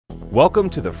Welcome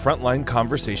to the Frontline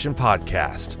Conversation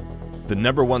Podcast, the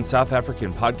 #1 South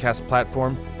African podcast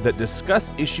platform that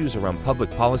discuss issues around public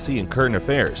policy and current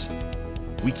affairs.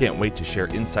 We can't wait to share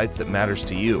insights that matters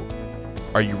to you.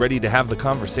 Are you ready to have the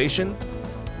conversation?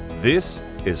 This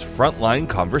is Frontline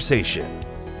Conversation.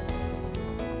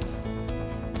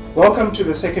 Welcome to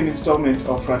the second installment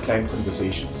of Frontline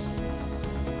Conversations.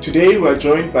 Today we are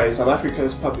joined by South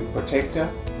Africa's Public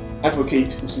Protector,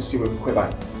 Advocate Usisiwe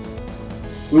Mkhwebane.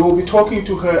 We will be talking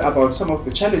to her about some of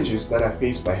the challenges that are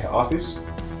faced by her office,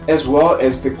 as well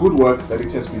as the good work that it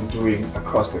has been doing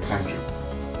across the country.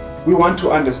 We want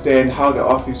to understand how the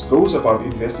office goes about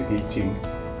investigating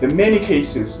the many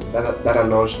cases that are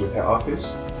lodged with her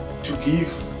office, to give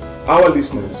our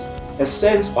listeners a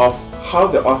sense of how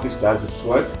the office does its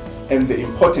work and the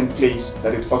important place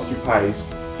that it occupies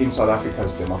in South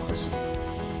Africa's democracy.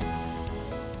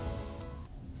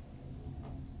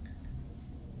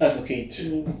 Advocate,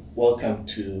 welcome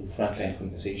to Frontline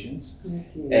Conversations. Thank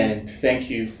you. And thank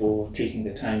you for taking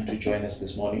the time to join us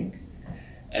this morning.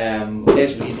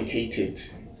 As we indicated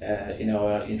in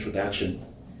our introduction,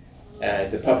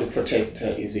 the Public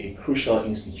Protector is a crucial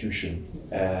institution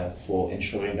for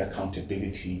ensuring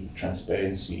accountability,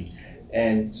 transparency,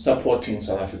 and supporting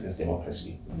South Africa's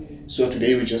democracy. So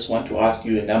today we just want to ask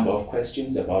you a number of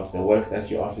questions about the work that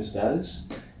your office does,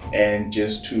 and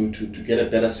just to get a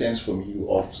better sense from you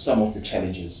of some of the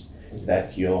challenges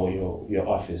that your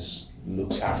office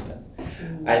looks after.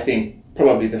 I think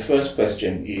probably the first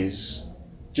question is,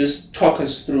 just talk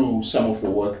us through some of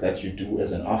the work that you do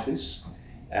as an office.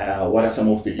 What are some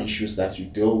of the issues that you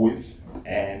deal with,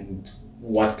 and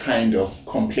what kind of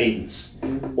complaints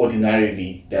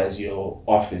ordinarily does your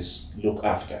office look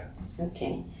after?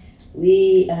 Okay.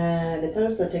 The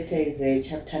Public Protector is a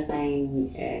Chapter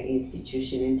 9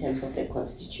 institution in terms of the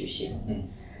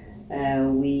Constitution.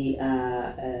 We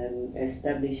are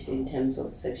established in terms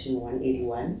of Section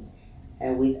 181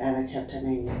 with other Chapter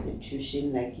 9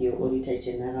 institutions like your Auditor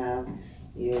General,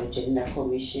 your Gender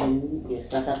Commission, your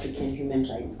South African Human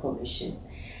Rights Commission.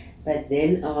 But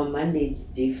then our mandates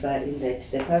differ in that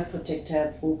the Public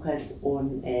Protector focus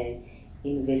on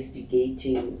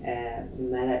investigating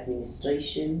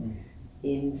maladministration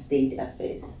in state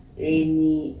affairs,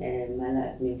 any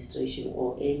maladministration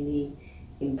or any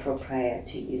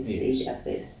impropriety in state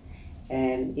affairs,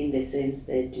 in the sense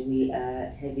that we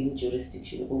are having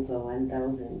jurisdiction over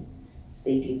 1,000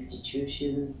 state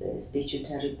institutions,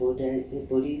 statutory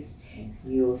bodies,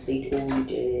 your state-owned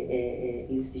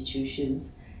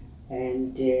institutions,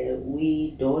 and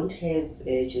we don't have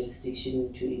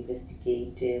jurisdiction to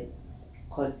investigate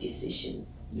court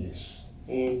decisions. Yes.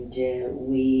 And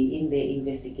we, in the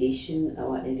investigation,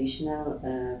 our additional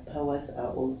powers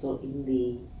are also in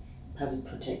the Public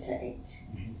Protector Act,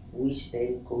 which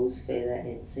then goes further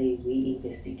and say we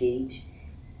investigate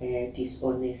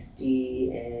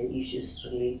dishonesty, issues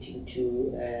relating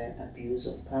to abuse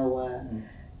of power,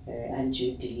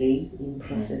 undue delay in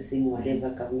processing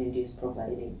whatever government is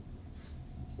providing.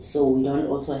 So we don't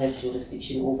also have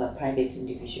jurisdiction over private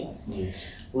individuals. Yes.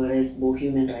 Whereas both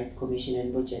Human Rights Commission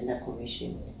and both Gender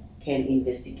Commission can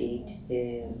investigate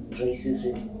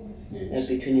racism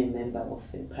between a member of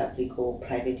a public or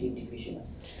private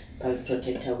individuals. Public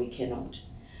Protector, we cannot.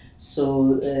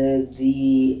 So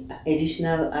the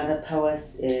additional other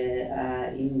powers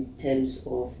are in terms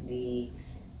of the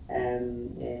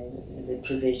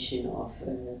prevention of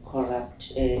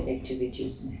corrupt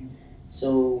activities.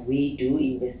 So we do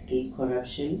investigate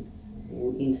corruption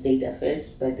in state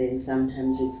affairs, but then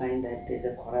sometimes we find that there's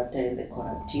a corruptor and the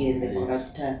corruptee, and the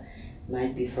corruptor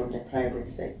might be from the private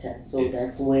sector. So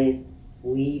that's where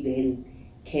we then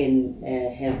can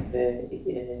have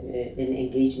an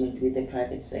engagement with the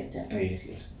private sector.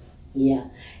 Yeah,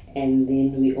 and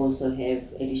then we also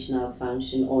have additional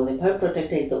function, or the Public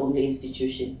Protector is the only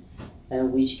institution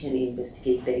which can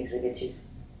investigate the executive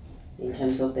in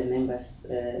terms of the members,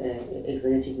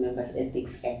 Executive Members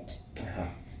Ethics Act.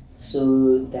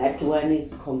 So that one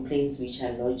is complaints which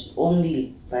are lodged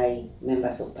only by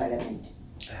members of parliament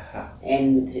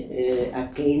and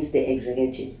against the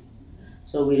executive.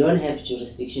 So we don't have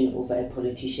jurisdiction over a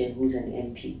politician who's an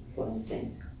MP, for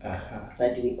instance.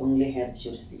 But we only have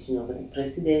jurisdiction over the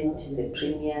president, the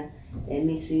premier,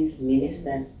 MECs,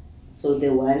 ministers. So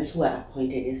the ones who are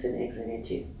appointed as an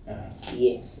executive.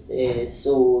 Yes.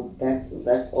 So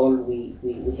that's all we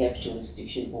have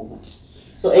jurisdiction over.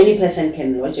 So any person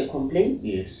can lodge a complaint.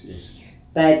 Yes.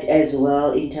 But as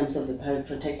well, in terms of the Public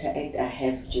Protector Act, I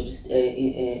have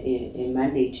a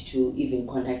mandate to even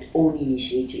conduct own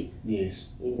initiative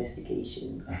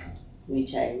investigations,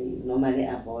 which I normally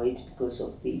avoid because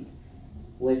of the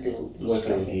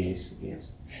workload. Yes,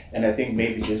 yes. And I think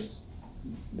maybe just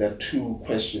the two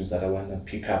questions that I want to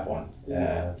pick up on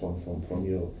from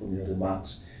your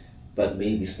remarks, but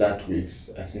maybe start with,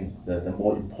 I think, the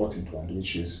more important one,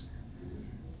 which is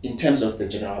in terms of the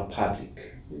general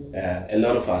public. A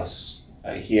lot of us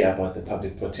hear about the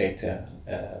public protector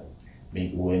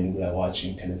maybe when we are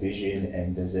watching television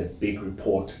and there's a big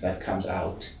report that comes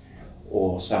out,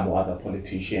 or some other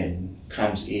politician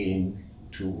comes in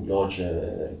to lodge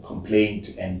a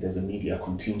complaint and there's a media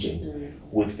contingent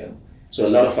with them. So a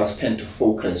lot of us tend to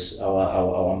focus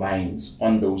our minds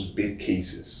on those big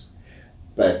cases.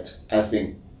 But I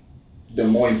think the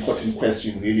more important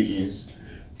question really is,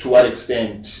 to what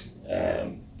extent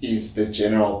is the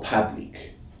general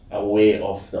public aware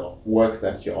of the work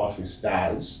that your office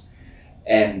does,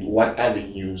 and what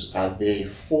avenues are there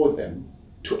for them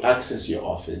to access your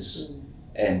office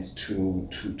and to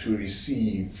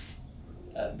receive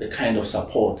the kind of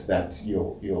support that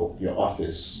your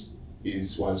office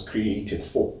was created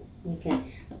for? Okay.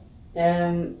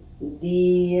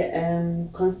 The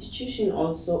Constitution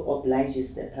also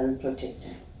obliges the public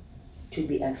protector to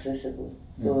be accessible.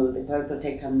 So the public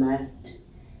protector must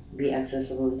be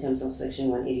accessible in terms of Section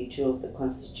 182 of the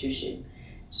Constitution.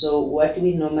 So what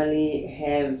we normally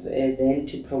have then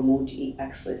to promote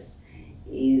access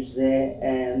is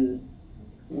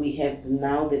we have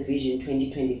now the Vision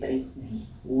 2023,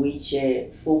 which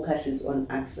focuses on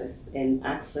access, and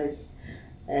access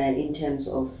in terms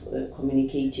of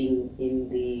communicating in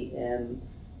the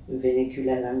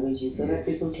vernacular languages, so that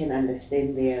people can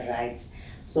understand their rights.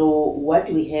 So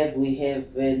what we have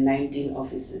 19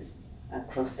 offices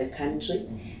across the country,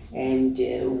 and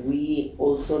we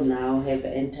also now have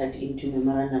entered into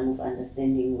memorandum of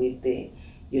understanding with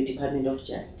your Department of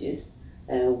Justice,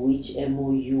 which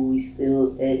MOU is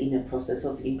still in a process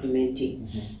of implementing,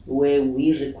 where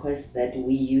we request that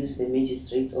we use the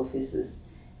magistrates' offices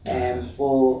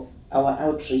for our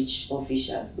outreach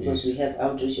officials, because we have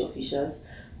outreach officials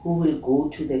who will go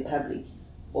to the public,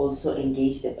 also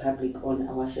engage the public on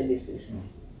our services.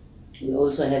 We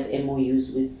also have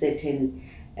MOUs with certain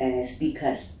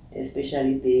speakers,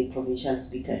 especially the provincial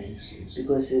speakers,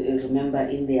 because remember,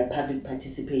 in their public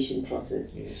participation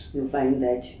process, you find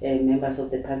that members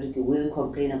of the public will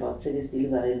complain about service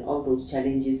delivery and all those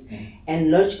challenges,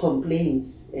 and lodge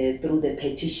complaints through the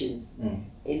petitions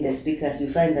in the speakers.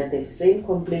 You find that the same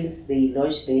complaints they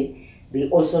lodge there, they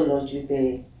also lodge with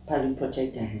the public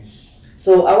protector.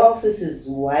 So our office is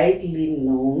widely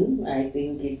known. I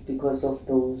think it's because of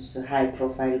those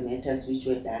high-profile matters which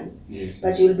were done.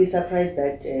 But you'll be surprised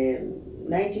that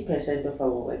 90% of our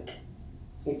work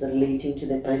is relating to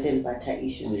the bread and butter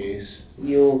issues.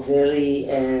 Your very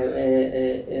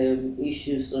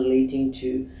issues relating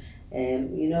to,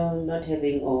 not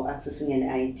having or accessing an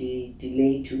ID,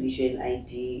 delay to issue an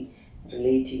ID,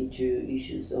 relating to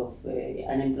issues of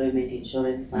unemployment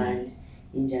insurance fund,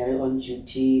 injury on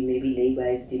duty, maybe labor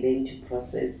is delaying to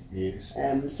process.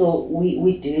 So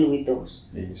we deal with those.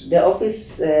 The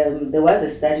office, there was a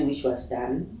study which was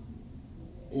done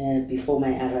before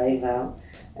my arrival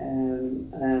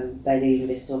by the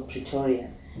University of Pretoria,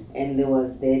 and there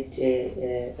was that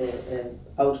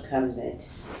outcome that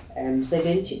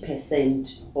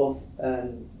 70% of,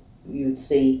 you'd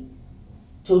say,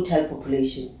 total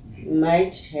population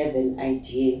might have an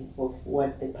idea of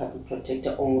what the public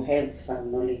protector, or have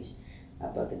some knowledge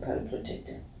about the public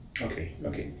protector.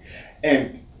 Okay.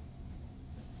 And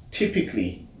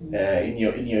typically, in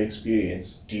your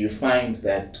experience, do you find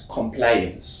that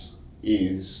compliance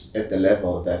is at a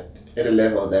level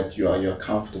that you're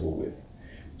comfortable with?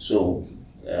 So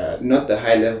not the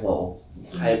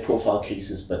high profile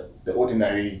cases, but the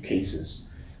ordinary cases.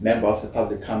 Member of the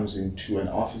public comes into an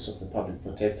office of the public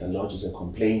protector, lodges a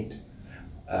complaint,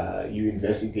 you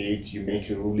investigate, you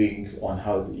make a ruling on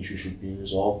how the issue should be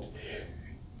resolved.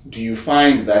 Do you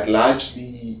find that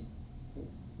largely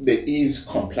there is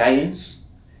compliance,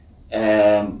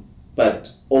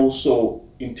 but also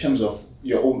in terms of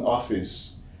your own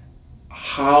office,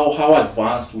 how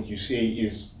advanced would you say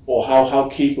is, or how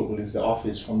capable is the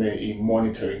office from a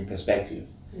monitoring perspective?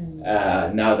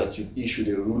 Now that you've issued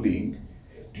a ruling,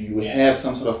 do you have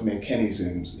some sort of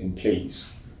mechanisms in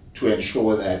place to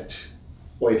ensure that,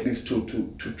 or at least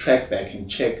to track back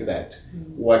and check that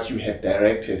what you had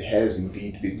directed has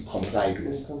indeed been complied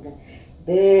with?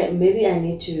 There, maybe I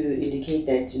need to indicate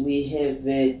that we have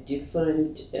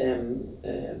different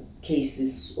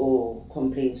cases or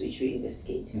complaints which we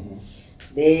investigate.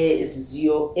 There is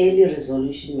your early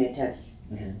resolution matters,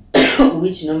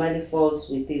 which normally falls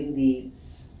within the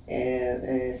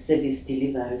service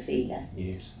delivery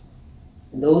failures.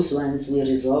 Those ones we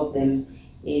resolve them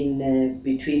in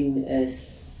between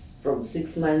from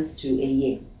 6 months to a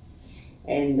year.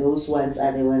 And those ones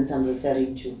are the ones I'm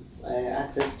referring to.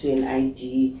 Access to an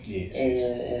ID,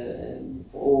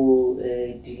 or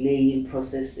delay in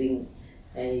processing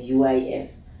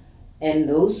UIF. And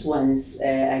those ones,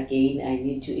 again, I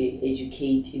need to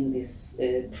educate in this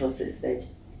process that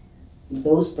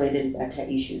those bread and butter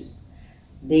issues,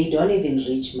 they don't even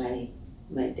reach my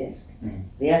desk.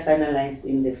 They are finalized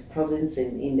in the province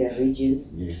and in the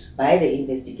regions by the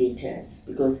investigators,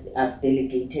 because I've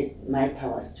delegated my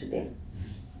powers to them.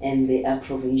 And they are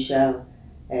provincial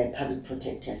public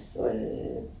protectors or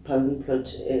public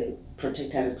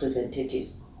protector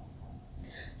representatives.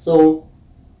 So,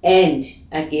 and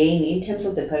again, in terms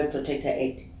of the Public Protector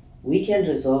Act, we can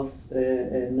resolve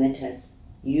matters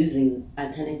using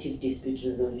alternative dispute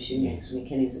resolution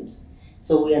mechanisms.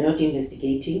 So we are not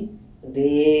investigating.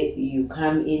 There you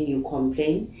come in, you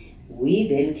complain. We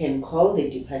then can call the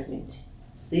department,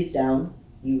 sit down,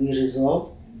 we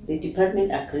resolve. The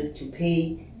department agrees to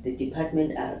pay. The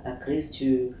department agrees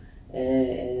to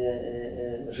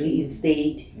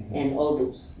reinstate and all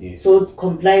those. So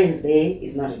compliance there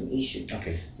is not an issue.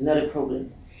 It's not a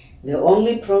problem. The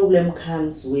only problem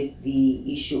comes with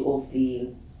the issue of the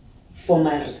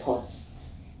formal reports.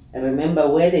 Remember,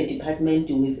 where the department,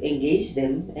 we've engaged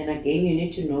them, and again you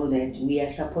need to know that we are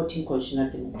supporting constitutional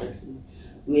democracy.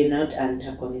 We are not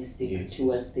antagonistic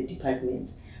towards the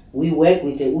departments. We work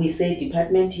with we say,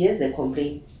 department, here's a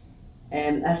complaint,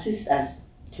 assist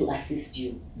us to assist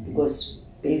you, because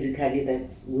basically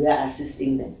we are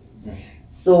assisting them.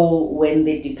 So when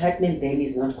the department then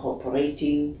is not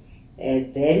cooperating,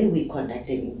 then we conduct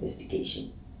an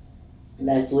investigation.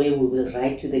 That's where we will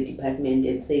write to the department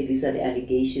and say, these are the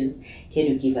allegations, can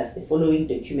you give us the following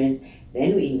document?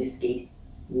 Then we investigate.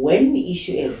 When we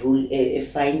issue a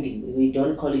finding, we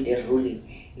don't call it a ruling,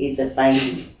 it's a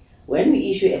finding. When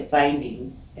we issue a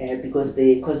finding, because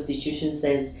the Constitution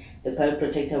says the public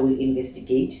protector will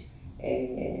investigate,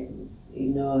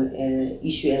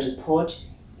 issue a report,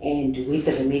 and with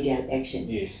the remedial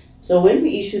action. So when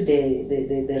we issue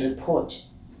the report,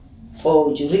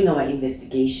 or during our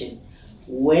investigation,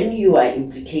 when you are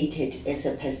implicated as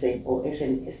a person or as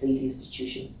a state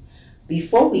institution,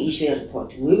 before we issue a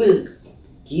report, we will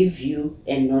give you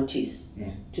a notice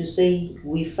to say,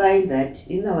 we find that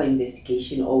in our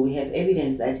investigation, or we have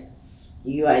evidence that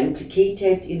you are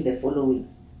implicated in the following.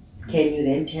 Can you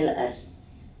then tell us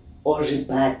or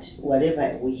rebut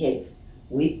whatever we have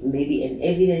with maybe an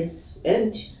evidence?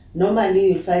 And normally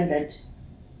you'll find that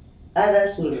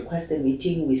others will request a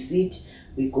meeting, we sit,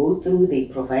 we go through, they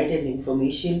provide an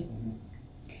information,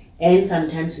 and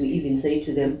sometimes we even say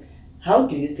to them, how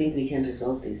do you think we can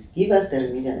resolve this? Give us the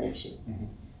remedial action.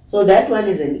 So that one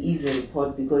is an easy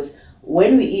report, because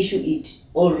when we issue it,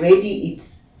 already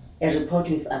it's a report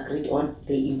we've agreed on,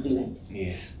 they implement.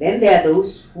 Then there are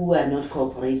those who are not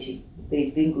cooperating. They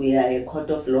think we are a court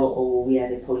of law, or we are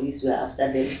the police, we are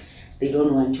after them. They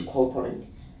don't want to cooperate.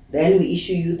 Then we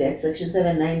issue you that Section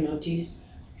 7(9) notice,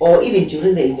 or even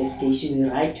during the investigation, we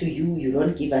write to you, you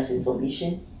don't give us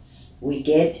information. We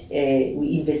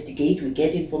investigate, we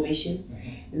get information,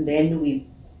 and then we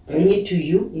bring it to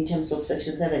you in terms of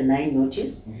Section 7(9)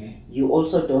 notice. You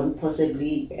also don't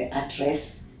possibly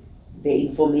address the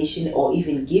information or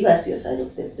even give us your side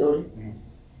of the story.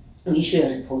 We issue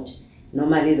a report.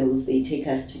 Normally those, they take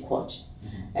us to court.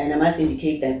 And I must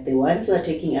indicate that the ones who are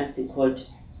taking us to court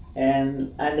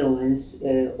are the ones,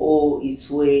 or it's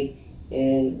where,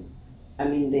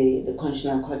 the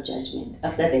constitutional court judgment.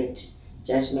 After that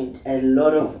judgment, a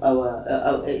lot of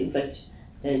our in fact,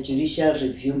 judicial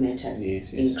review matters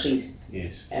increased.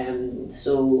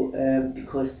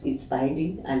 Because it's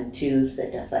binding until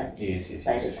set aside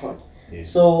by the court.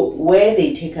 So where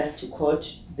they take us to court,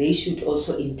 they should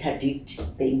also interdict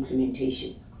the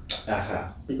implementation.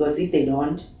 Because if they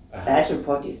don't, that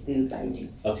report is still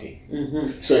binding.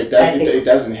 So it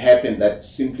doesn't happen that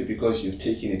simply because you've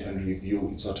taken it on review,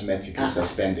 it's automatically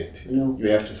suspended. No. You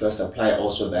have to first apply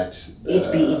also that it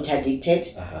be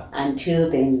interdicted until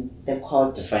then the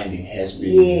court. The finding has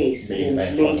been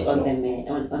laid on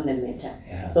the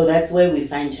matter. So that's where we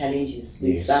find challenges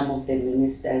with some of the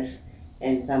ministers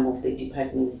and some of the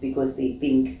departments, because they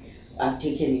think I've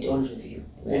taken it on review.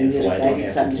 And we regard it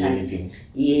sometimes.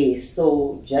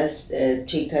 So just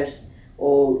take us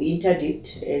or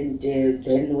interdict, and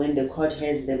then when the court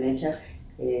has the matter,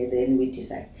 then we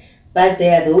decide. But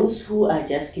there are those who are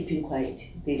just keeping quiet.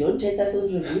 They don't take us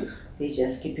on review, they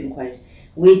just keeping quiet.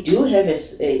 We do have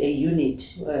a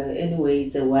unit, anyway,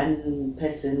 it's a one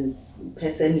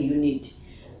person unit,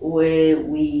 where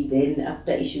we then,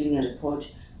 after issuing a report,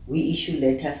 we issue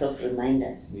letters of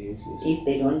reminders. Yes, yes. If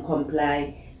they don't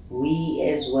comply, we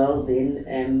as well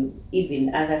then,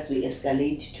 even others, we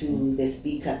escalate to the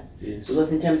Speaker. Yes.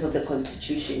 Because in terms of the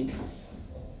Constitution,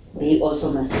 they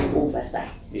also must do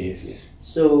oversight. Yes, yes.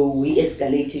 So we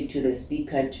escalated to the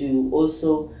Speaker to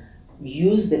also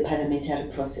use the parliamentary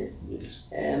process Yes.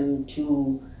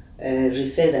 to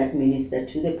refer that minister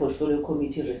to the portfolio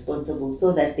committee responsible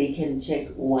so that they can check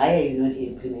why are you not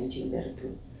implementing the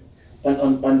report.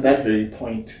 On that very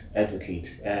point,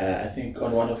 Advocate, I think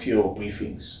on one of your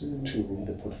briefings to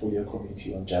the Portfolio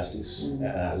Committee on Justice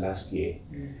last year,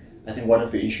 I think one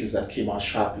of the issues that came out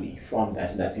sharply from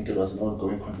that, and I think it was an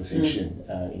ongoing conversation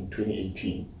in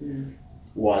 2018,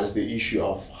 was the issue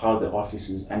of how the office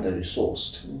is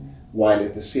under-resourced, while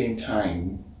at the same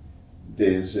time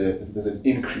there's an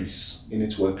increase in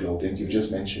its workload. And you've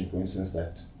just mentioned, for instance,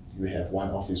 that you have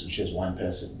one office which has one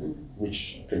person,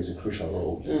 which plays a crucial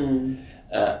role.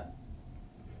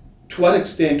 To what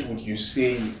extent would you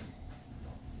say,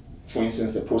 for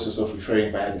instance, the process of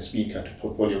referring via the Speaker to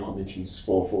portfolio committees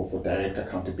for direct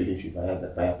accountability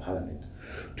via Parliament,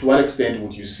 to what extent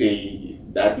would you say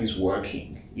that is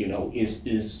working? You know,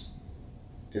 is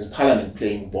Parliament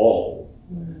playing ball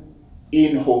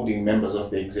in holding members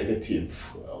of the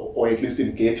executive, or at least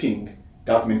in getting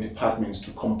government departments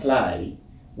to comply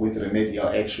with remedial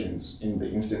actions in the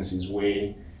instances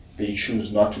where they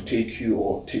choose not to take you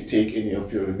or take any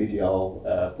of your remedial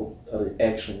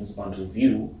actions on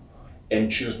review and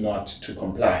choose not to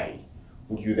comply?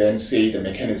 Would you then say the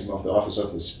mechanism of the Office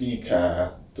of the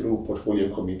Speaker through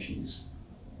portfolio committees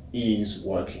is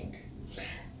working?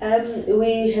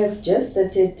 We have just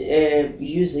started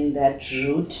using that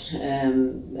route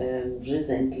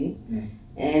recently,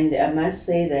 and I must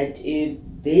say that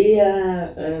they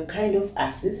are kind of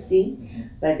assisting,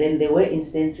 but then there were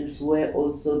instances where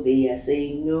also they are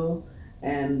saying no,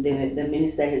 the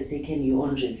minister has taken you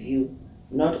on review,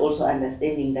 not also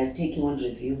understanding that taking on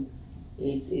review,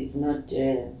 it's not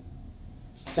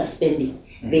suspending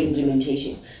the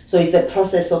implementation. So it's a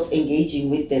process of engaging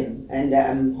with them, and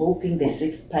I'm hoping the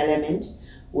 6th Parliament,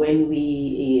 when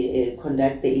we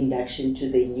conduct the induction to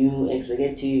the new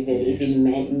executive and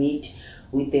even meet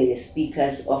with the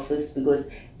Speaker's office, because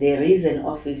there is an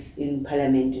office in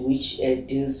Parliament which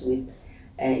deals with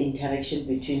interaction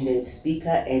between the Speaker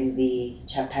and the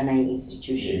Chapter 9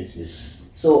 institutions. Yes.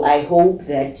 So I hope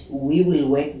that we will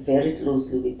work very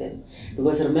closely with them,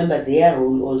 because remember their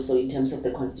role also in terms of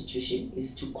the Constitution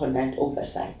is to conduct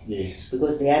oversight. Yes.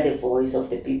 Because they are the voice of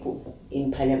the people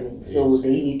in Parliament. So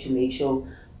they need to make sure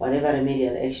whatever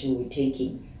remedial action we're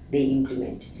taking, they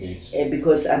implement. Yes.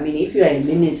 Because I mean, if you are a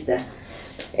minister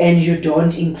and you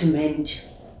don't implement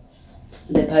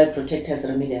the Public Protector's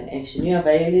remedial action, you are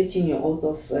violating your oath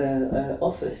of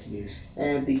office. Yes.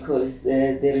 Because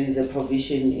there is a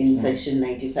provision in Section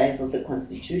 95 of the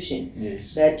Constitution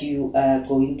that you are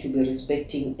going to be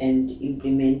respecting and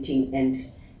implementing and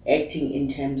acting in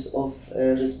terms of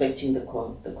respecting the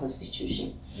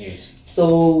Constitution. Yes.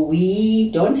 So we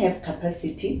don't have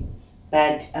capacity,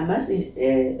 but I must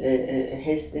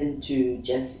hasten to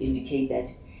just indicate that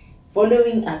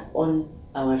following up on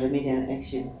our remedial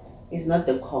action is not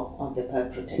the core of the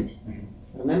Public Protector.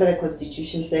 Remember, the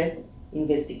Constitution says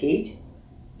investigate,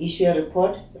 issue a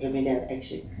report, remedial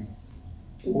action,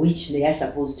 which they are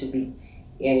supposed to be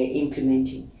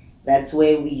implementing. That's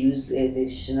where we use the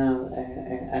National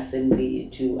Assembly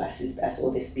to assist us,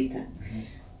 or the Speaker.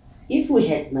 If we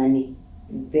had money,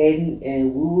 then we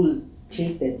will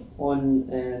take them on,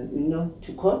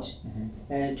 to court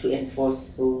to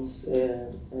enforce those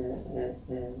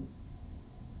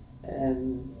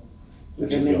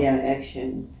remedial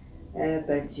action.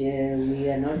 But we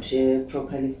are not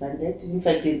properly funded. In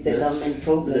fact, it's a government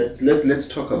problem. Let's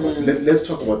talk about let's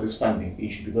talk about this funding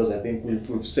issue, because I think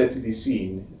we've certainly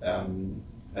seen.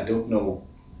 I don't know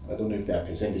if there are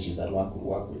percentages that one could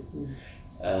work with,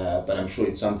 but I'm sure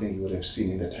it's something you would have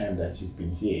seen in the time that you've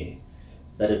been here.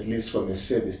 But at least from a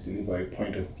service delivery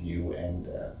point of view, and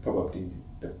probably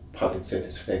the public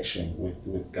satisfaction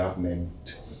with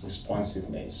government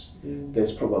responsiveness,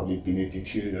 there's probably been a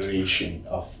deterioration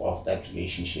of that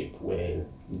relationship, where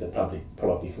the public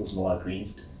probably feels more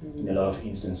aggrieved in a lot of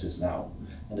instances now.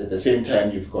 And at the same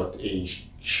time, you've got a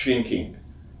shrinking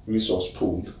resource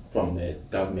pool from the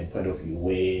government point of view,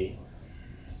 where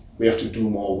we have to do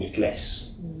more with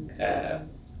less.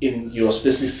 In your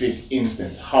specific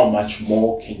instance, how much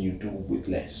more can you do with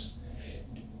less?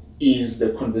 Is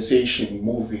the conversation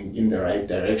moving in the right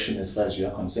direction as far as you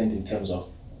are concerned in terms of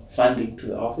funding to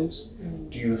the office?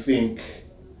 Do you think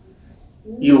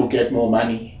you'll get more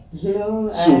money? No,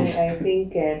 soon? I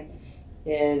think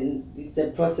And it's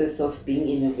a process of being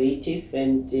innovative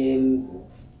and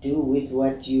do with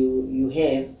what you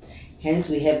have. Hence,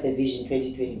 we have the Vision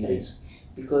 2023. Yes.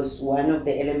 Because one of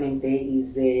the elements there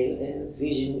is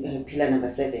vision pillar number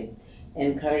 7,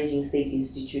 encouraging state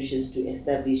institutions to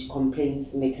establish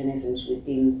complaints mechanisms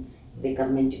within the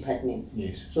government departments.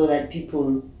 Yes. So that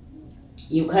people,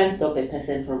 you can't stop a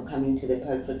person from coming to the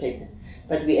public protector,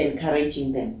 but we're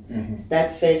encouraging them.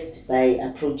 Start first by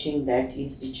approaching that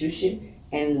institution,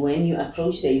 and when you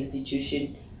approach the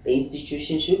institution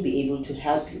should be able to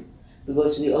help you,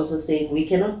 because we also say we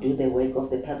cannot do the work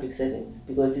of the public servants,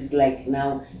 because it's like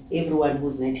now everyone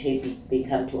who's not happy, they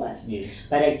come to us. Yes.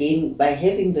 But again, by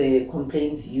having the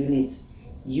complaints unit,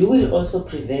 you will also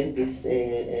prevent this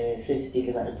service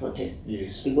delivery protest.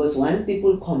 Yes. Because once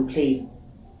people complain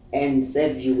and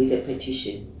serve you with a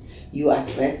petition, you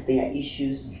address their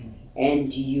issues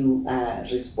and you are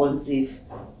responsive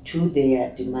to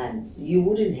their demands. You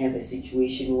wouldn't have a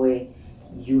situation where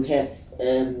you have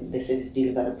the service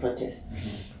delivery protest.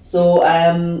 So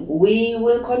we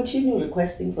will continue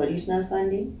requesting for additional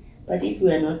funding, but if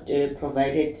we are not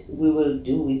provided, we will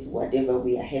do with whatever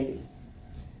we are having.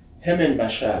 Herman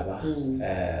Mashaba,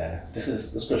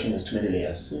 this question has too many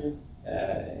layers.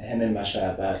 Herman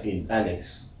Mashaba in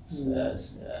Alex,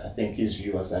 I think his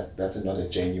view was that that's not a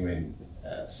genuine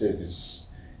service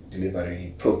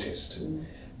delivery protest.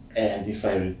 And if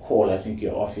I recall, I think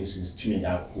your office is teaming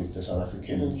up with the South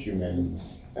African Human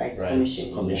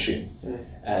Rights Commission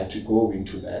Yes. to go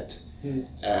into that.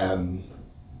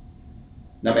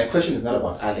 Now, my question is not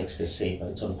about Alex per se,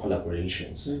 but it's on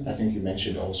collaborations. I think you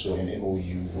mentioned also an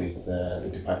MOU with the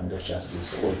Department of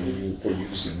Justice for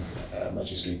using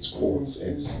magistrates' courts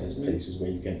as places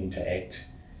where you can interact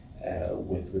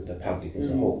with the public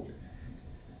as a whole.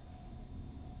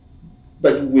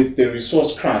 But with the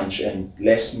resource crunch and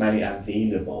less money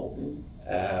available,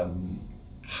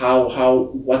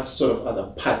 what sort of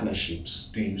other partnerships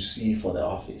do you see for the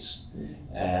office?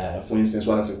 For instance,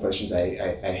 one of the questions I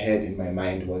had in my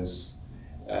mind was,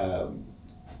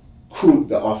 could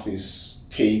the office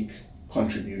take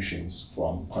contributions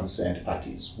from concerned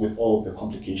parties with all the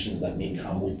complications that may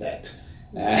come with that?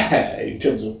 In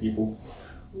terms of people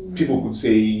could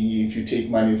say, if you take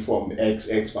money from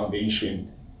XX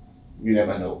foundation, you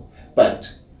never know.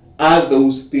 But are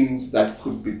those things that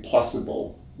could be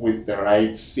possible with the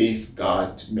right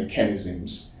safeguard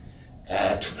mechanisms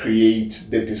to create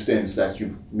the distance that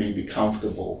you may be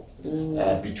comfortable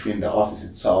between the office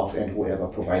itself and whoever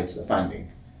provides the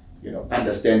funding? You know,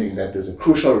 understanding that there's a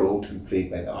crucial role to be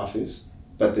played by the office,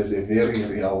 but there's a very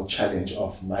real challenge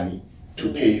of money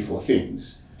to pay for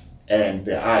things. And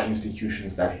there are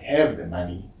institutions that have the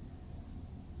money.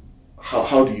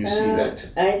 How do you see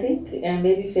that? I think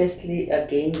maybe firstly,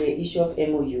 again, the issue of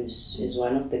MOUs is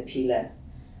one of the pillars.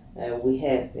 We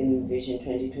have in Vision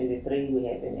 2023, we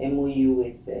have an MOU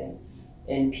with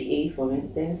NPA, for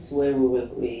instance, where we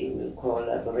will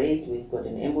collaborate. We've got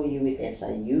an MOU with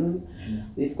SIU.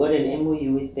 We've got an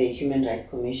MOU with the Human Rights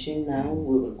Commission now.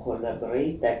 We will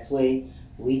collaborate. That's where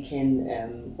we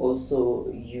can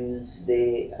also use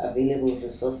the available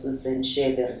resources and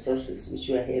share the resources which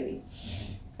we are having.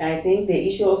 I think the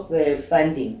issue of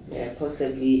funding,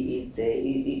 possibly,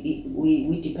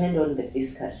 we depend on the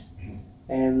fiscus.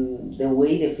 The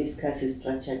way the fiscus is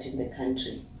structured in the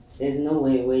country, there's no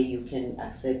way where you can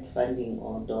accept funding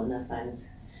or donor funds.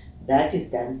 That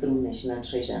is done through National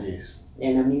Treasury. Yes.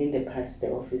 And I mean, in the past, the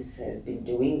office has been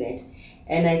doing that.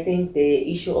 And I think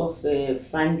the issue of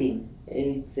funding,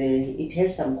 it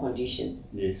has some conditions.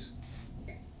 Yes.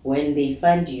 When they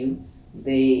fund you,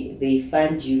 they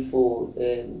fund you for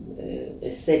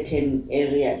certain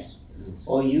areas,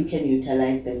 or you can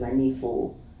utilize the money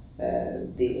for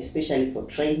especially for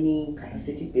training,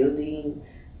 capacity building,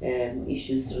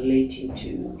 issues relating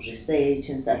to research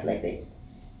and stuff like that.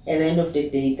 At the end of the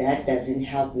day, that doesn't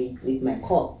help me with my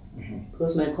core,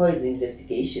 because my core is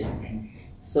investigations.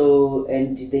 So,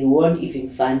 and they won't even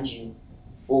fund you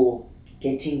for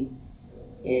getting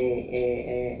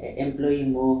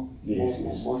employing more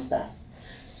staff.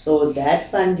 So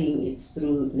that funding is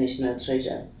through National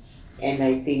Treasury. And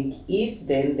I think if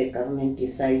then the government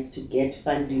decides to get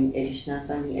funding, additional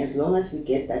funding, as long as we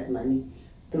get that money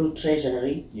through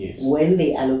Treasury, when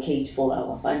they allocate for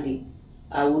our funding,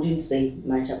 I wouldn't say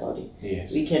much about it.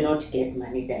 Yes. We cannot get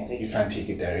money directly. You can't take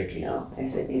it directly. No,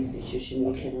 as an institution,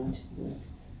 we cannot.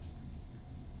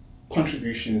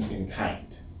 Contributions in kind.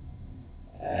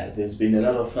 There's been a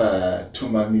lot of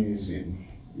Tumamism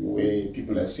where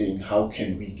people are saying, how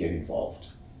can we get involved?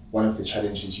 One of the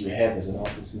challenges you have as an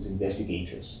office is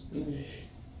investigators.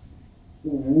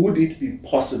 would it be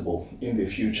possible in the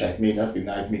future, it may not be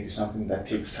now, it may be something that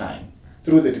takes time,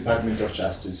 through the Department of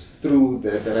Justice, through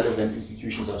the relevant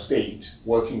institutions of state,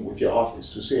 working with your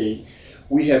office to say,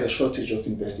 we have a shortage of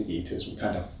investigators, we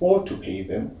can't afford to pay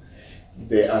them.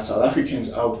 There are South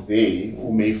Africans out there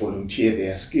who may volunteer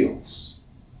their skills.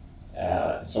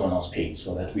 Someone else pays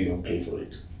for that, we don't pay for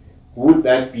it. Would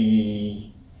that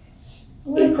be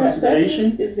a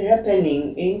consideration? That is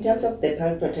happening in terms of the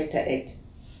Public Protector Act.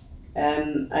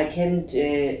 I can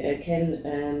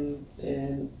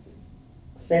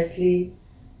firstly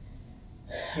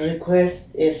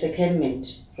request a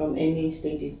secondment from any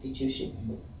state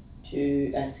institution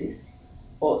to assist,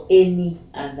 or any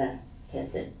other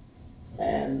person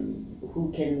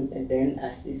who can then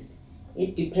assist.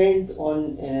 It depends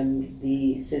on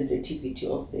the sensitivity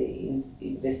of the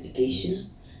investigation,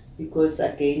 because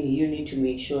again you need to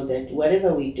make sure that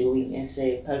whatever we're doing as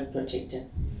a public protector,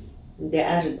 there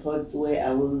are reports where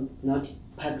I will not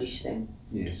publish them.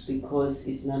 Yes. Because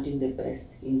it's not in the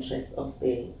best interest of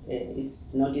the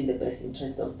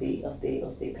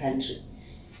country,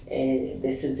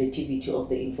 the sensitivity of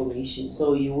the information.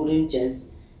 So you wouldn't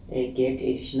just get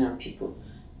additional people.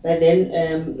 But then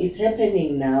it's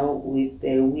happening now with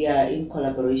we are in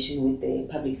collaboration with the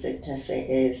public sector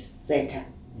sector,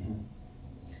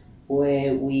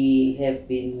 where we have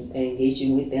been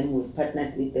engaging with them. We've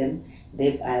partnered with them.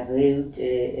 They've availed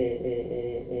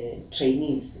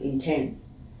trainees, interns,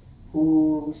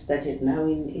 who started now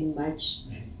in March.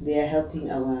 They are helping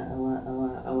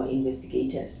our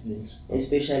investigators, Yes.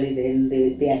 especially then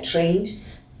they are trained,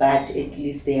 but at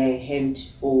least they are a hand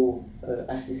for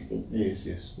assisting. Yes,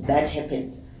 yes. That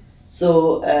happens.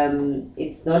 So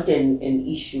it's not an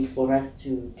issue for us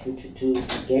to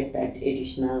get that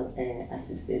additional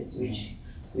assistance, which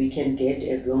we can get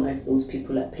as long as those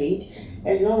people are paid,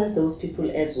 as long as those people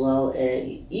as well,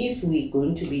 if we're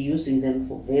going to be using them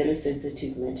for very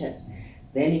sensitive matters,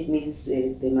 then it means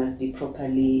they must be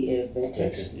properly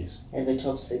vetted, Yes. have a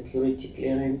top security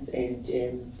clearance,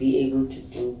 and be able to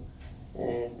do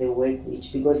the work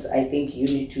which, because I think you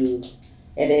need to,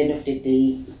 at the end of the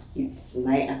day, it's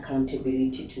my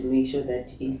accountability to make sure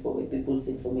that people's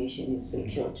information is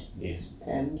secured. Yes.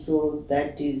 So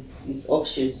that is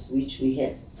options which we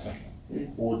have. Okay.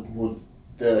 Would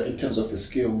the, in terms of the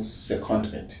skills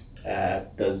secondment,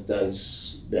 does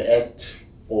the Act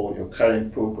or your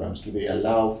current programs, do they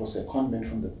allow for secondment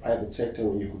from the private sector,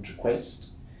 where you could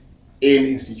request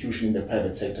any institution in the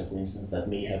private sector, for instance, that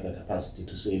may have the capacity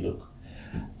to say, look,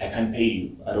 I can't pay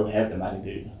you, I don't have the money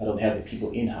there, I don't have the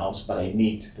people in-house, but I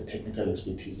need the technical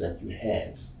expertise that you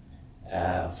have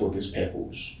for this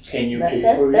purpose. Can you pay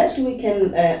for it? That we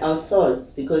can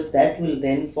outsource, because that will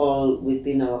then fall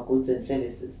within our goods and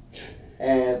services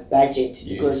budget. Yes.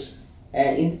 Because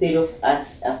instead of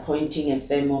us appointing a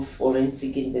firm of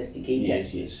forensic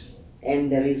investigators, Yes.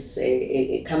 and there is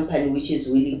a company which is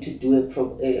willing to do a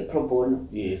pro bono,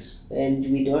 Yes. and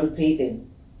we don't pay them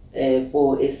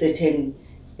for a certain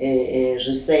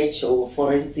research or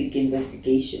forensic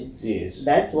investigation. Yes.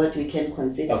 That's what we can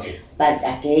consider. Okay. But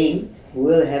again,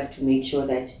 we'll have to make sure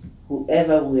that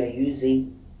whoever we are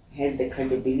using has the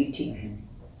credibility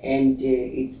and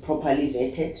it's properly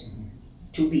vetted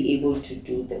to be able to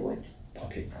do the work.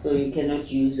 Okay. So you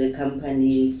cannot use a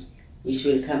company which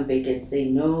will come back and say,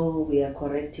 no, we are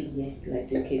correcting here, like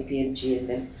KPMG and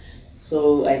them.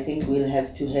 So I think we'll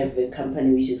have to have a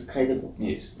company which is credible.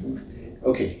 Yes.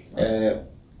 Okay.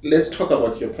 Let's talk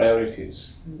about your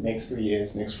priorities. Next 3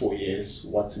 years, next 4 years,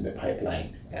 what's in the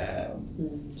pipeline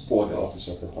for the Office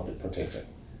of the Public Protector?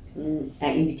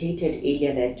 I indicated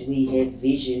earlier that we have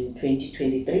Vision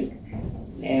 2023.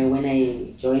 When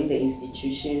I joined the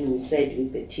institution, we sat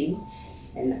with the team,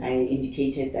 and I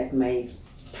indicated that my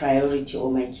priority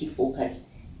or my key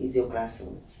focus is your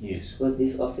grassroots. Yes. Because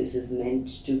this office is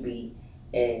meant to be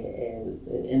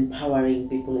empowering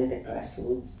people at the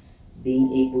grassroots,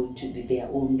 being able to be their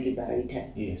own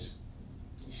liberators. Yes.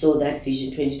 So that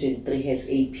Vision 2023 has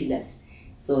 8 pillars.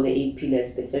 So the 8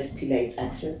 pillars, the first pillar is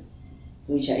access,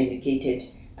 which I indicated,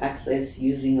 access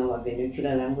using our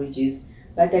vernacular languages,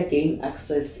 but again,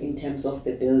 access in terms of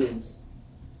the buildings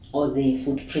or the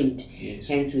footprint. Yes.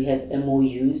 Hence we have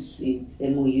MOUs.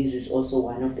 MOUs is also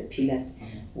one of the pillars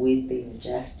with the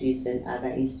justice and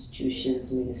other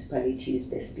institutions, municipalities,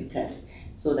 the speakers,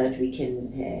 so that we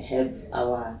can have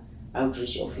our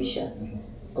outreach officials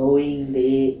going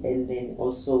there, and then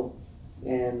also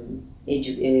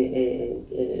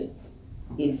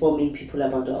informing people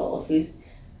about our office,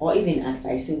 or even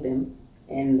advising them,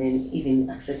 and then even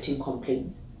accepting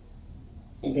complaints.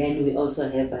 And then we also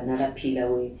have another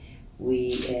pillar where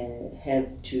we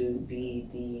have to be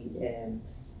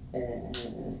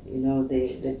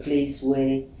the place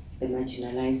where the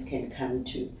marginalized can come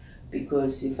to,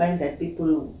 because you find that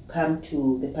people come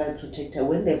to the public protector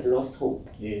when they've lost hope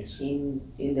in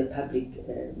the public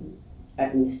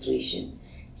administration.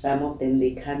 Some of them,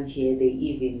 they come here, they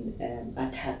even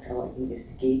attack our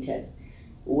investigators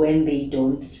when they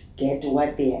don't get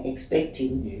what they are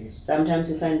expecting.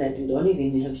 Sometimes you find that we don't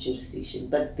even have jurisdiction,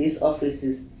 but this office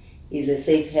is a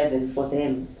safe haven for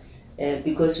them,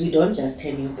 because we don't just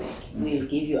turn you back. We'll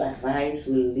give you advice,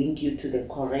 we'll link you to the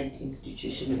correct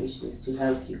institution which is to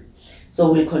help you.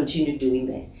 So we'll continue doing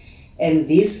that. And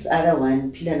this other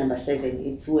one, pillar number 7,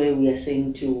 it's where we are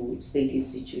saying to state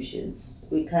institutions,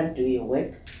 we can't do your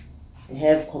work,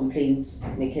 have complaints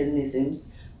mechanisms.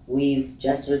 We've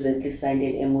just recently signed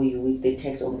an MOU with the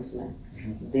tax ombudsman.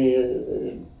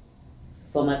 The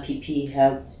former PP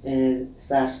helped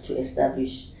SARS to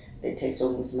establish the tax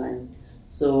ombudsman.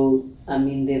 So, I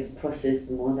mean, they've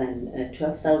processed more than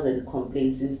 12,000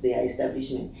 complaints since their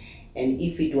establishment. And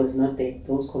if it was not that,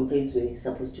 those complaints were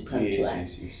supposed to come to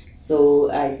us.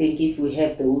 So I think if we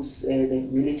have those, the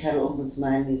military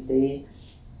ombudsman is there.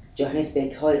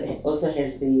 Johannesburg also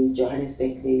has the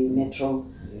Johannesburg, the Metro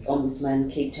Ombudsman,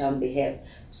 Cape Town they have.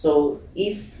 So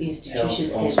if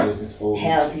institutions can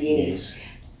help, yes.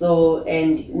 So,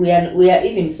 and we are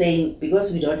even saying,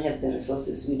 because we don't have the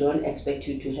resources, we don't expect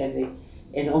you to have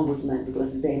an ombudsman,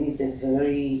 because then it's a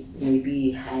very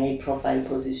maybe high profile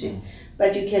position.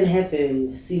 But you can have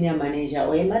a senior manager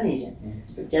or a manager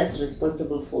just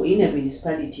responsible for, in a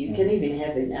municipality, you can even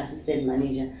have an assistant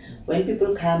manager. When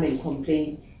people come and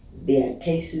complain, their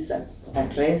cases are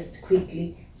addressed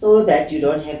quickly so that you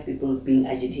don't have people being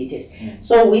agitated.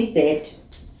 So with that,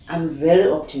 I'm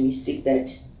very optimistic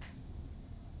that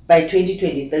by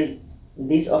 2023,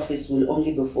 this office will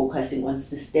only be focusing on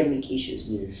systemic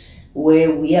issues,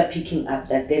 where we are picking up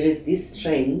that there is this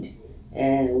trend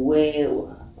where,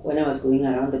 when I was going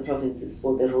around the provinces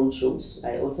for the road shows,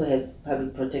 I also have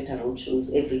public protector road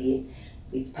shows every year.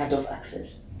 It's part of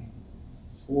Access,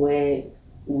 where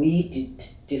we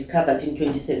discovered in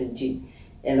 2017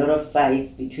 a lot of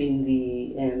fights between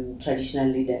the traditional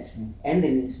leaders and the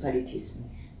municipalities.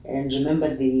 And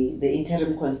remember, the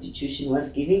interim constitution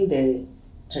was giving the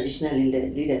traditional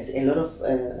leaders a lot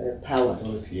of power.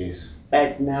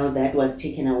 But now that was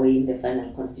taken away in the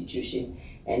final constitution.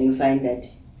 And you find that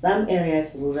some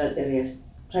areas, rural areas,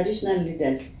 traditional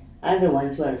leaders are the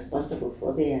ones who are responsible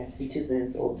for their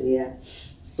citizens or their...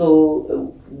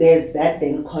 So there's that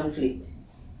then conflict.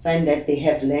 Find that they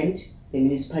have land, the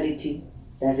municipality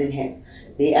doesn't have.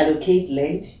 They allocate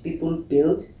land, people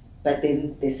build, but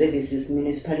then the services,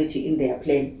 municipality in their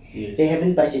plan, they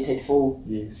haven't budgeted for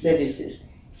services.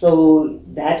 So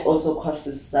that also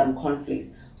causes some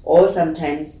conflicts. Or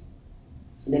sometimes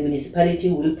the municipality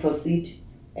will proceed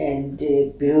and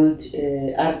build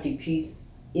RDPs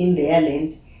in their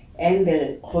land, and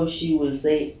the Kroshi will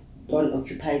say, don't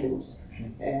occupy those.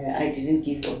 I didn't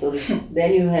give authority.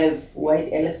 Then you have white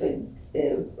elephant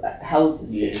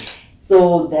houses.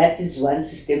 So that is one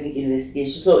systemic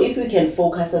investigation. So if we can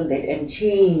focus on that and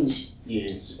change,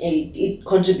 it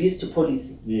contributes to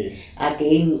policy.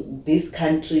 Again, this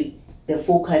country, the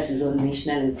focus is on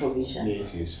national and provincial.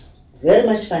 Very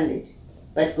much funded.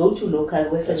 But go to local,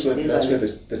 that's where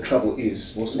the trouble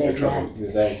is. Most of the trouble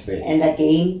resides there. And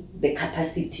again, the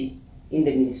capacity in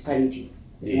the municipality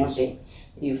is not there.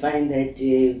 You find that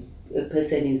a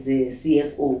person is a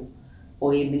CFO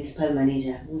or a municipal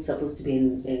manager who's supposed to be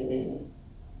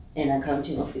an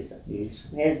accounting officer.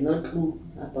 Has no clue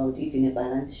about even a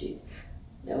balance sheet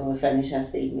or a financial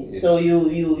statement. So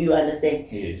you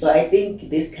understand. So I think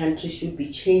this country should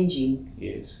be changing.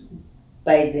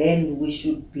 By then we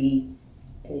should be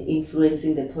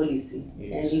influencing the policy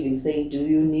and even saying, do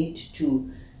you need to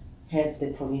have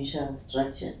the provincial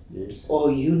structure,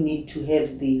 or you need to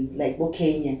have the, like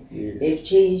Kenya, they've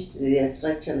changed their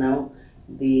structure now.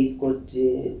 They've got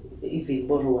even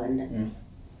Rwanda.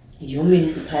 Your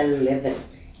municipal level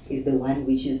is the one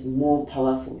which is more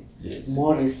powerful,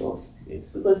 more resourced,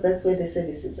 because that's where the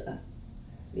services are.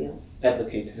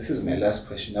 Advocate, this is my last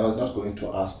question. I was not going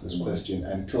to ask this question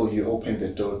until you opened the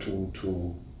door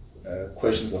to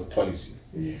questions of policy.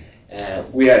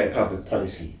 We are a public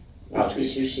policy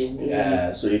institution,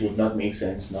 so it would not make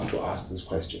sense not to ask this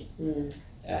question.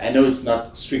 I know it's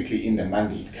not strictly in the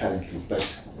mandate currently,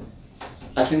 but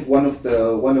I think one of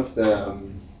the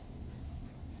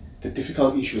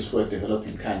difficult issues for a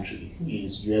developing country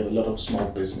is you have a lot of small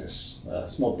business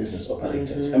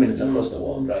operators. I mean, it's across the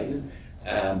world, right?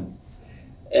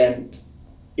 And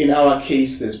in our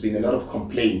case, there's been a lot of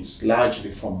complaints,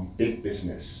 largely from big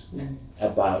business,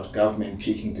 about government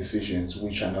taking decisions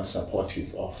which are not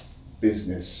supportive of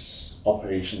business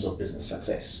operations or business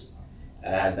success.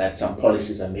 That some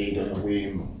policies are made on a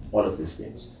whim, all of these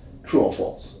things. True or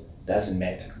false, doesn't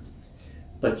matter.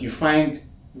 But you find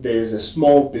there's a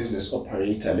small business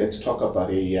operator, let's talk about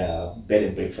a bed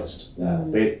and breakfast,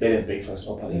 bed and breakfast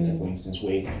operator, for instance,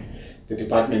 where the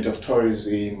Department of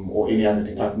Tourism or any other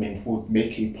department would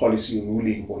make a policy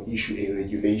ruling or issue a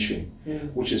regulation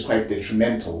which is quite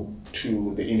detrimental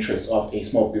to the interests of a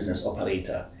small business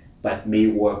operator, but may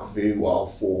work very well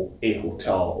for a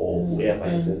hotel or whoever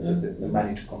has the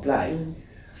money to comply.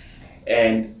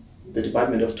 And the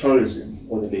Department of Tourism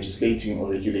or the legislating or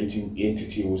regulating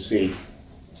entity will say,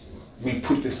 we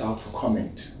put this out for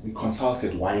comment, we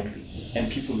consulted widely, and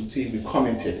people would say we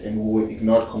commented and we were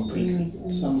ignored completely.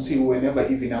 Some would say we were never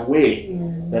even aware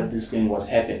that this thing was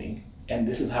happening, and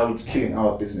this is how it's killing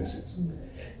our businesses.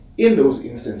 In those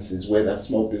instances where that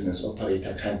small business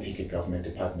operator can't take a government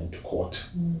department to court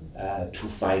to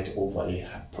fight over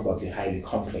a probably highly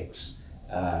complex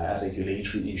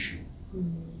regulatory issue,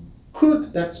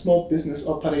 could that small business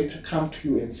operator come to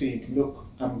you and say, look,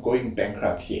 I'm going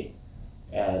bankrupt here.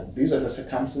 These are the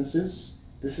circumstances,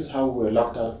 this is how we were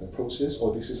locked out of the process,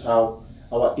 or this is how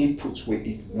our inputs were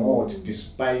ignored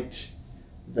despite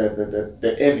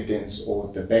the evidence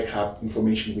or the backup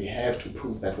information we have to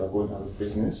prove that we're going out of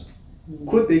business.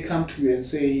 Could they come to you and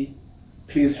say,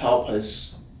 please help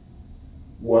us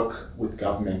work with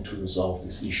government to resolve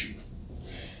this issue?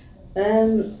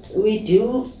 We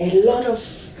do a lot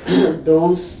of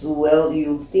those. Well,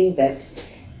 you think that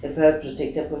the bird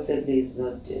protector possibly is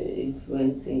not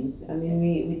influencing. I mean,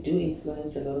 we do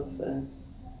influence a lot of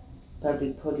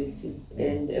public policy.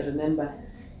 And remember,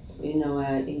 in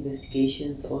our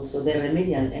investigations also, the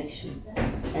remedial action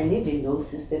and even those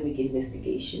systemic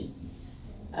investigations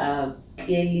are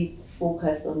clearly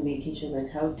focused on making sure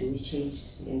that how do we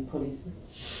change policy.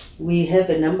 We have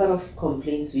a number of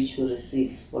complaints which we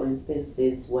receive. For instance,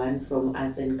 there's one from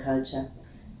Arts and Culture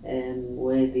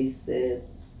where this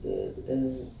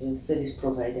service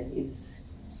provider is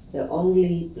the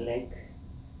only black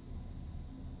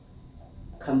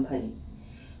company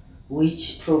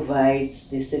which provides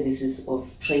the services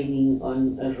of training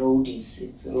on roadies.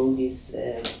 It's roadies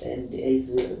and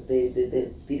is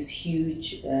this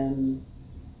huge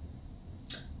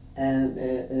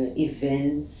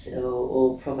events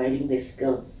or providing the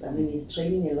skills. I mean, it's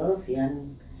training a lot of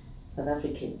young South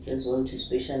Africans as well to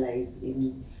specialize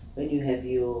in when you have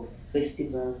your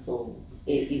festivals or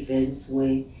events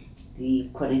where the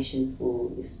connection for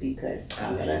the speakers,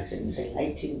 cameras, and the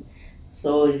lighting.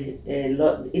 So a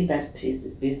lot in that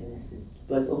business it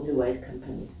was only white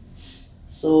company.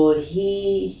 So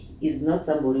he is not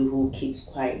somebody who keeps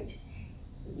quiet.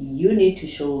 You need to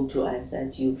show to us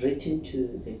that you've written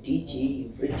to the DG,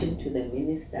 you've written to the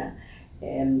minister,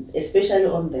 especially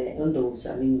on those.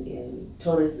 I mean,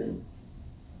 tourism.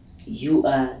 You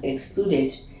are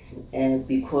excluded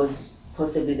because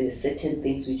possibly there's certain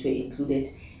things which were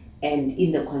included, and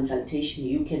in the consultation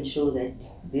you can show that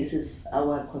this is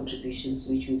our contributions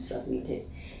which we've submitted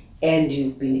and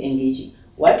you've been engaging.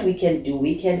 What we can do,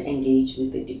 we can engage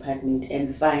with the department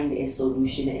and find a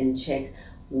solution and check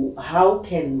how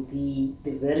can the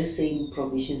very same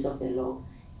provisions of the law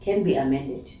can be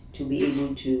amended to be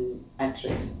able to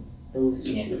address those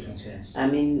issues. I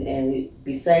mean,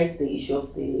 besides the issue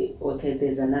of the hotel,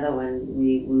 there's another one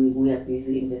we are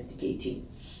busy investigating,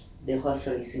 the horse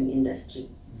racing industry,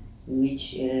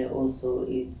 which also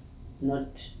is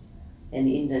not an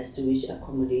industry which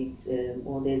accommodates,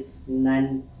 or there's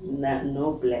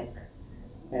no black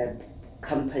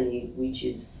company which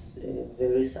is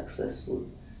very successful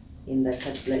in that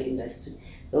particular industry.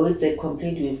 Though it's a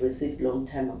complaint we've received long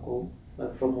time ago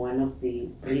from one of the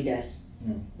breeders,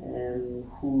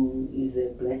 who is a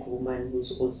black woman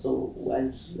who's also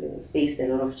faced a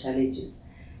lot of challenges,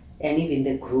 and even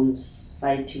the grooms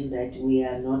fighting that we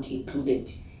are not included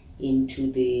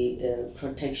into the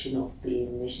protection of the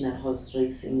national horse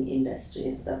racing industry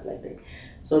and stuff like that.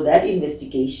 So that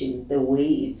investigation, the way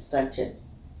it's structured,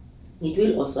 it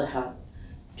will also help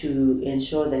to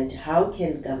ensure that how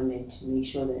can government make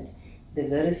sure that the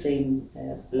very same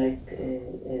black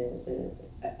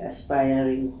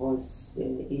aspiring horse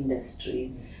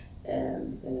industry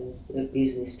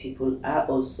business people are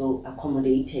also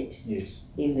accommodated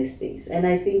in the space. And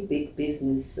I think big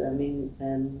business, I mean,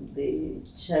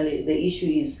 the issue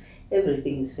is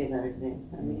everything is favoring them.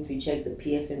 I mean, if you check the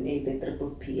PFMA, the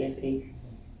triple PFA,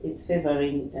 it's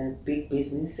favoring big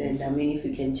business. And I mean, if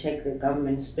you can check the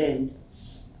government spend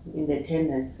in the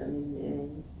tenders. I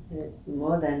mean,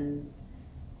 more than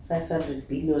 500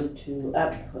 billion to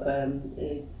up.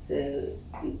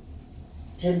 It's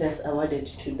tenders awarded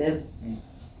to them,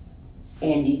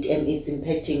 and it's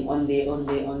impacting on the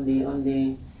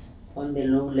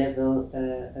low level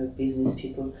business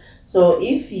people. So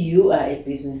if you are a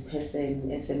business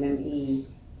person, SMME,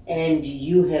 and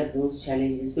you have those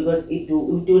challenges, because it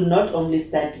will not only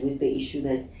start with the issue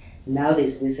that now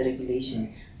there's this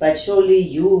regulation, but surely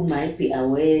you might be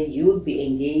aware, you'll be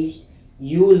engaged,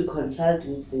 you will consult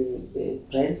with the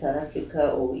Brand South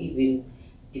Africa or even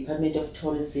Department of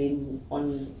Tourism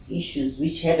on issues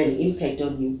which have an impact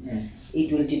on you.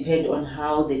 It will depend on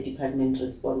how the department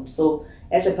responds. So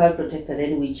as a public protector,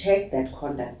 then we check that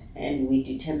conduct and we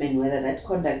determine whether that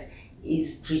conduct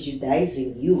is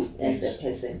prejudicing you as a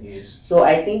person. Yes. So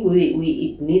I think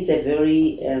it needs a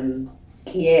very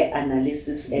clear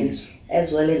analysis and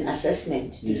as well an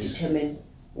assessment to determine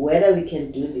whether we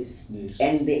can do this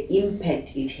and the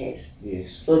impact it has.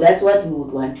 So that's what we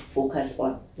would want to focus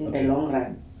on in the long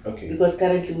run. Because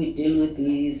currently we deal with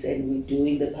this and we're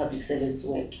doing the public servants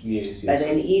work. But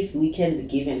then if we can be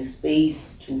given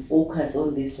space to focus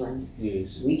on this one,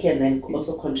 we can then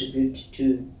also contribute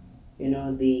to,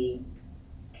 the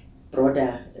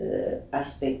broader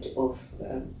aspect of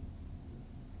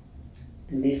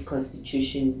this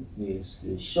constitution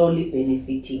surely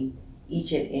benefiting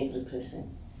each and every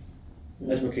person.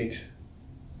 Advocate,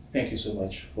 thank you so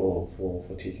much for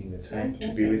taking the time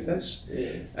to be with us.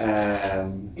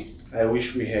 I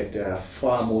wish we had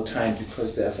far more time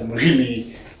because there are some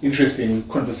really interesting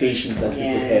conversations that we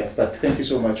could have. But thank you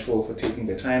so much for taking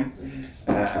the time.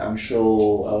 I'm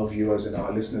sure our viewers and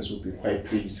our listeners will be quite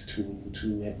pleased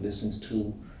to have listened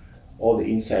to all the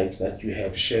insights that you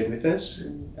have shared with us.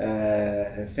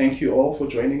 Thank you all for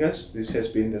joining us. This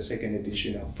has been the second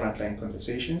edition of Frontline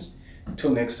Conversations.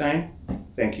 Until next time,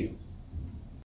 thank you.